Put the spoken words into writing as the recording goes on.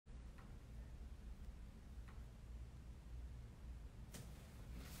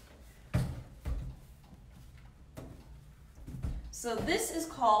So this is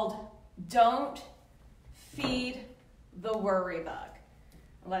called Don't Feed the Worry Bug.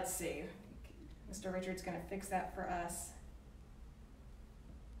 Let's see. Mr. Richard's going to fix that for us.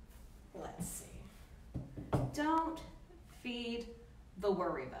 Let's see. Don't feed the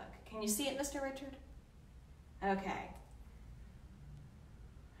worry bug. Can you see it, Mr. Richard? Okay.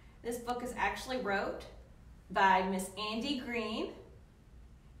 This book is actually wrote by Miss Andy Green,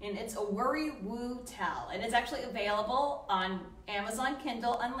 and it's a worry woo tell, and it's actually available on Amazon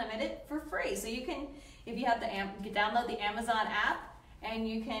Kindle Unlimited for free. So you can, if you have the you can download the Amazon app, and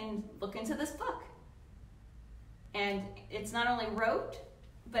you can look into this book. And it's not only wrote,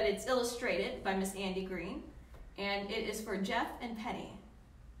 but it's illustrated by Miss Andy Green, and it is for Jeff and Penny.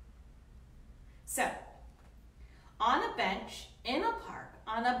 So, on a bench in a park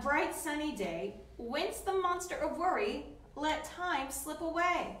on a bright sunny day, Wince the monster of worry let time slip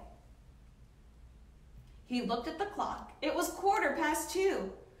away. He looked at the clock. It was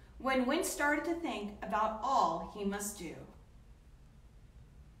 2:15 when Wince started to think about all he must do.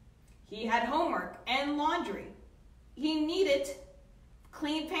 He had homework and laundry. He needed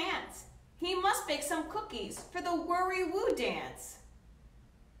clean pants. He must bake some cookies for the worry-woo dance.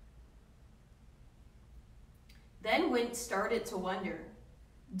 Then Wince started to wonder,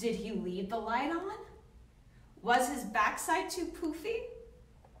 did he leave the light on? Was his backside too poofy?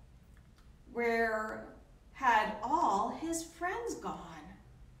 Where had all his friends gone?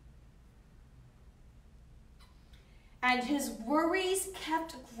 And his worries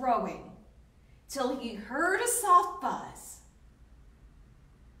kept growing till he heard a soft buzz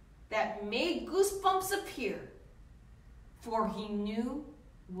that made goosebumps appear, for he knew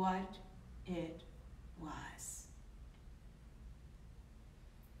what it was.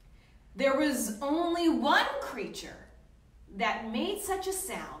 There was only one creature that made such a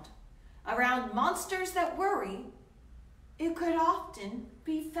sound. Around monsters that worry, it could often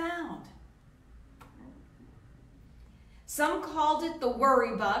be found. Some called it the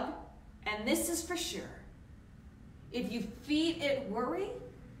worry bug, and this is for sure. If you feed it worry,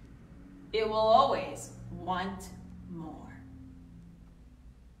 it will always want more.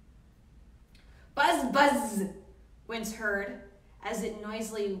 Buzz, buzz, Wince heard as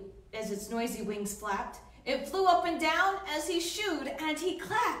its noisy wings flapped. It flew up and down as he shooed and he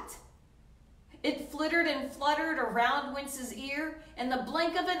clapped. It flittered and fluttered around Wince's ear. In the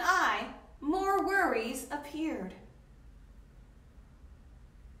blink of an eye, more worries appeared.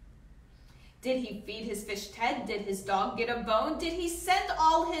 Did he feed his fish Ted? Did his dog get a bone? Did he send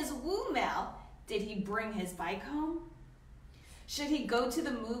all his woo mail? Did he bring his bike home? Should he go to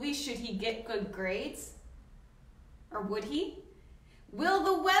the movies? Should he get good grades? Or would he? Will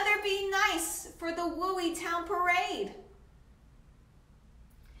the weather be nice for the Wooey Town Parade?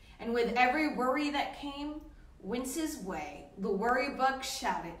 And with every worry that came Wince's way, the worry bug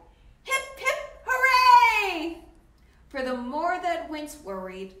shouted, hip, hip, hooray! For the more that Wince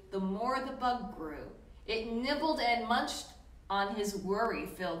worried, the more the bug grew. It nibbled and munched on his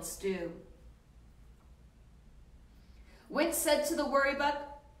worry-filled stew. Wince said to the worry bug,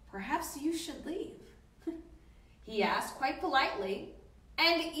 perhaps you should leave. He asked quite politely,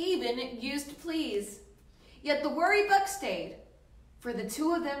 and even used to please. Yet the worry bug stayed, for the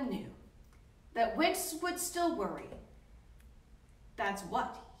two of them knew that Wince would still worry. That's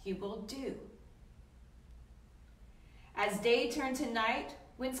what he will do. As day turned to night,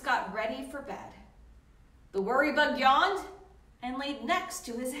 Wince got ready for bed. The worry bug yawned and laid next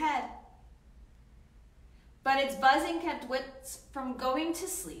to his head. But its buzzing kept Wince from going to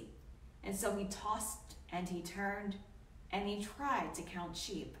sleep, and so he tossed and he turned and he tried to count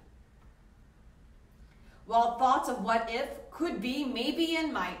sheep. While thoughts of what if, could be, maybe,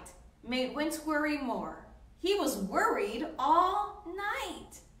 and might made Wince worry more. He was worried all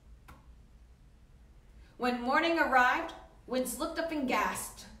night. When morning arrived, Wince looked up and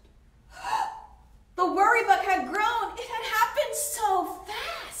gasped. The worry bug had grown. It had happened so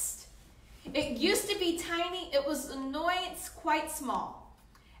fast. It used to be tiny. It was annoyance quite small.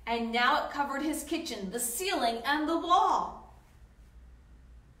 And now it covered his kitchen, the ceiling, and the wall.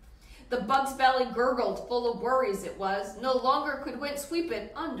 The bug's belly gurgled, full of worries it was. No longer could Wince sweep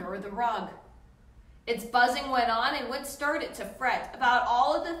it under the rug. Its buzzing went on, and Wince started to fret about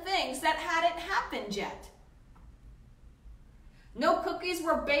all of the things that hadn't happened yet. No cookies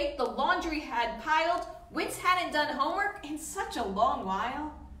were baked, the laundry had piled. Wince hadn't done homework in such a long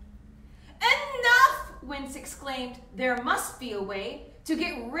while. Enough, Wince exclaimed. There must be a way to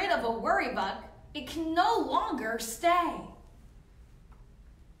get rid of a worry bug. It can no longer stay.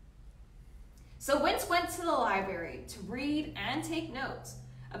 So Wince went to the library to read and take notes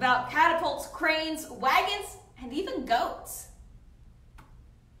about catapults, cranes, wagons, and even goats.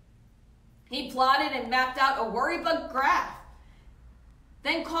 He plotted and mapped out a worry bug graph,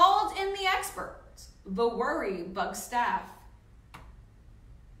 then called in the experts, the worry bug staff.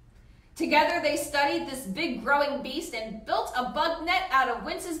 Together they studied this big growing beast and built a bug net out of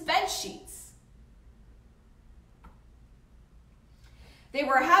Wince's bed sheets. They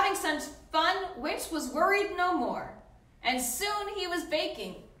were having such fun, Wince was worried no more, and soon he was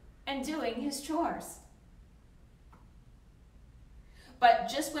baking and doing his chores. But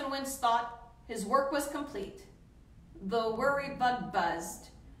just when Wince thought his work was complete, the worry bug buzzed.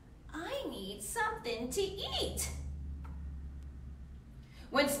 "I need something to eat."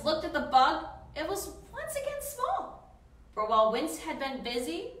 Wince looked at the bug. It was once again small. For while Wince had been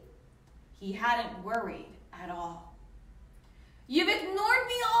busy, he hadn't worried at all. "You've ignored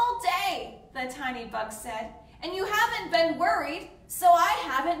me all day," the tiny bug said, "and you haven't been worried, so I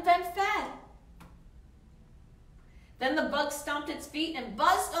haven't been fed." Then the bug stomped its feet and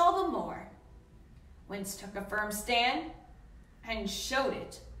buzzed all the more. Wince took a firm stand and showed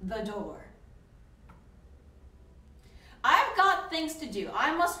it the door. "I've got things to do.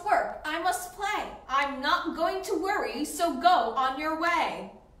 I must work. I must play. I'm not going to worry, so go on your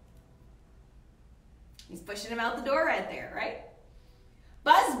way." He's pushing him out the door right there, right?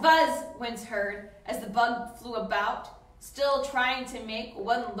 "Buzz, buzz," Wince heard as the bug flew about, still trying to make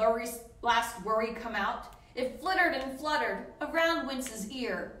one last worry come out. It flittered and fluttered around Wince's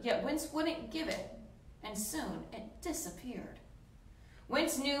ear, yet Wince wouldn't give it, and soon it disappeared.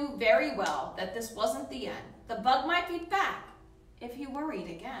 Wince knew very well that this wasn't the end. The bug might be back if he worried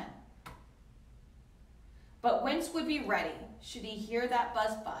again. But Wince would be ready, should he hear that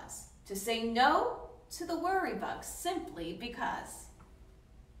buzz buzz, to say no to the worry bug simply because.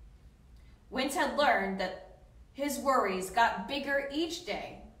 Wince had learned that his worries got bigger each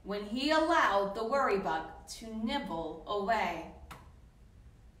day when he allowed the worry bug to nibble away.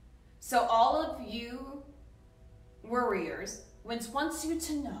 So all of you worriers, Wince wants you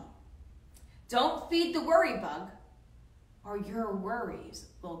to know, don't feed the worry bug or your worries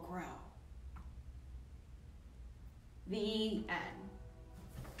will grow. The end.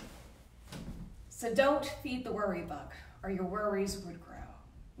 So don't feed the worry bug or your worries would grow.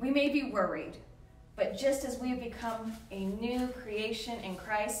 We may be worried, but just as we have become a new creation in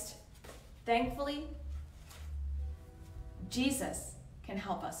Christ, thankfully, Jesus can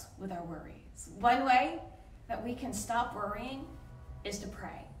help us with our worries. One way that we can stop worrying is to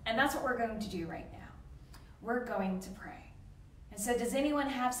pray. And that's what we're going to do right now. We're going to pray. And so does anyone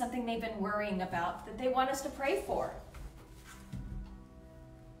have something they've been worrying about that they want us to pray for?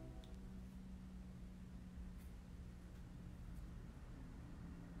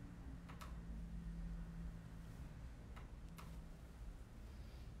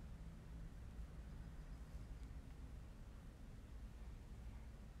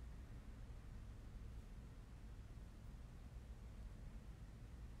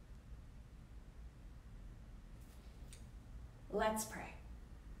 Let's pray.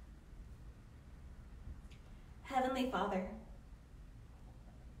 Heavenly Father,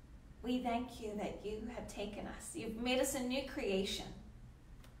 we thank you that you have taken us. You've made us a new creation.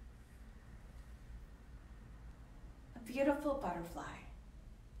 A beautiful butterfly.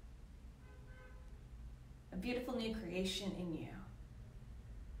 A beautiful new creation in you.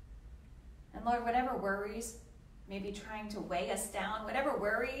 And Lord, whatever worries may be trying to weigh us down, whatever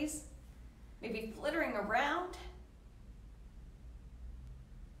worries may be flittering around,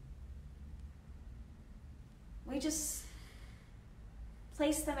 we just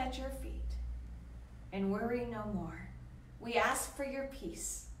place them at your feet and worry no more. We ask for your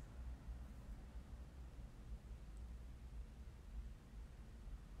peace.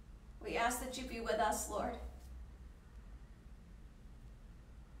 We ask that you be with us, Lord.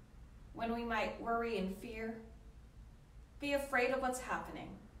 When we might worry and fear, be afraid of what's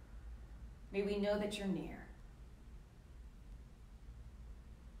happening, may we know that you're near.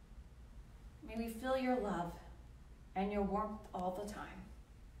 May we feel your love and your warmth all the time.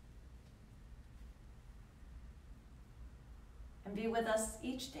 And be with us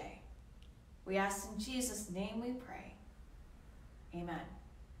each day. We ask in Jesus' name we pray. Amen.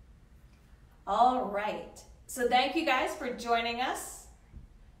 All right. So thank you guys for joining us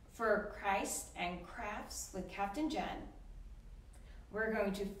for Christ and Crafts with Captain Jen. We're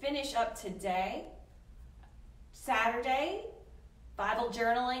going to finish up today, Saturday, Bible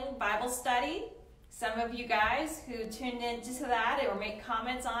journaling, Bible study. Some of you guys who tuned into that or make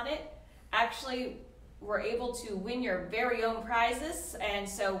comments on it actually were able to win your very own prizes. And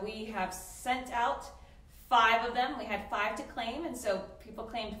so we have sent out 5 of them. We had 5 to claim. And so people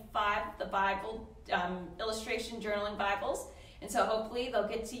claimed 5 of the Bible illustration journaling Bibles. And so hopefully they'll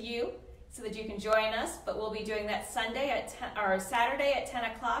get to you so that you can join us. But we'll be doing that Sunday at 10, or Saturday at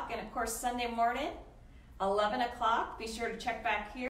 10 o'clock, and of course Sunday morning, 11 o'clock. Be sure to check back here.